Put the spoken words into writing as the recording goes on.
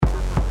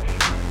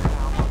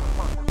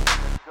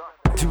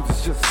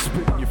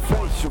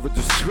you're a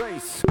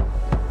disgrace.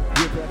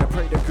 You better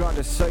pray to God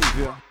to save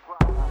you.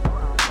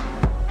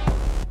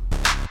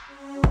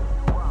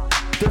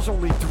 There's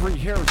only 3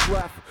 hairs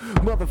left.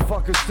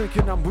 Motherfuckers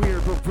thinking I'm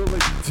weird but really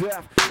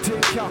deaf.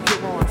 Take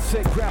Calculon,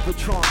 say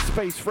Gravitron,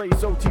 Space Race,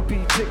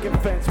 OTB,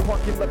 ticket fence,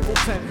 parking level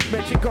 10.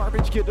 Mention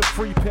garbage, get a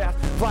free pass.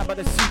 Fly by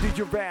the seat of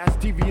your ass,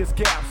 devious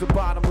gaps, the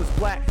bottomless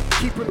black.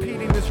 Keep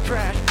repeating this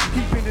trash,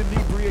 heaping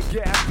inebriate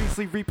gas.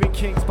 Beastly reaping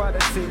kings by the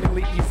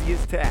seemingly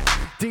easiest task.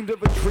 Deemed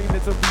of a dream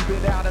that's a wee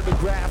bit out of the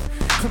grass.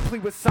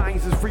 Complete with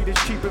science is free,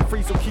 that's cheap and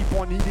free, so keep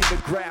on eating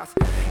the grass.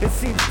 It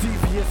seems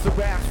devious to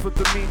ask for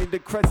the meaning, the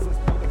credulous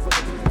meaning for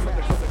the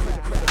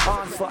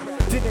onslaught.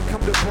 Didn't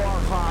come to bar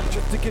hop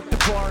just to get the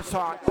bars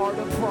hot. Art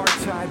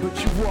apartheid, but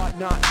you ought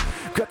not.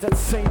 Got that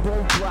same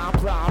old blah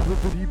blah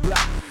blibbity blah.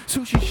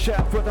 Sushi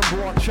chef with a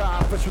raw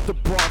chop, fresh with the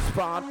broad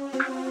spot.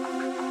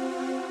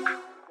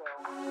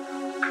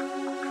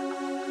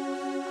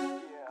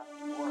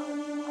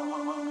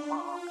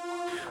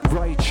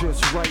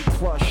 Righteous, right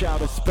flush,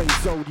 out of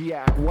space,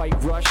 zodiac, white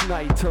rush,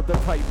 night till the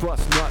pipe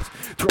bust nuts.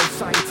 Throw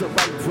signs to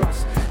light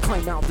rust,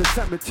 climb out the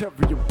cemetery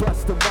and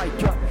bust the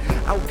mic up.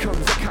 Outcomes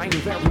a kind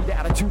of varied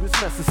attitude is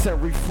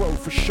necessary. Flow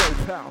for show,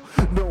 pal.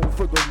 Known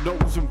for the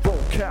nose and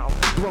vocal.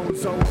 Blown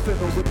zone,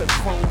 fiddle with the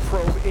clone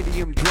probe,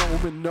 idiom,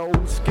 drone and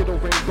nose. Skittle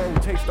rainbow,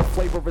 taste the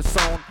flavor of its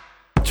own.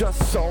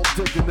 Just salt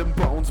digging them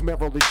bones,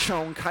 merrily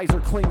chone. Kaiser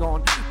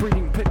Klingon,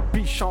 breeding pit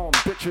bichon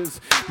bitches.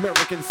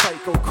 American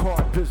psycho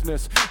card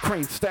business.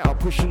 Crane style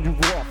pushing you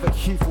off at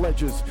Heath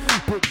ledges.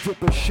 Brick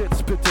dipper shit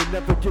spitter,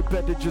 never get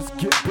better, just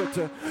get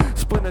bitter.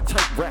 Splinter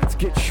type rats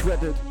get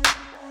shredded.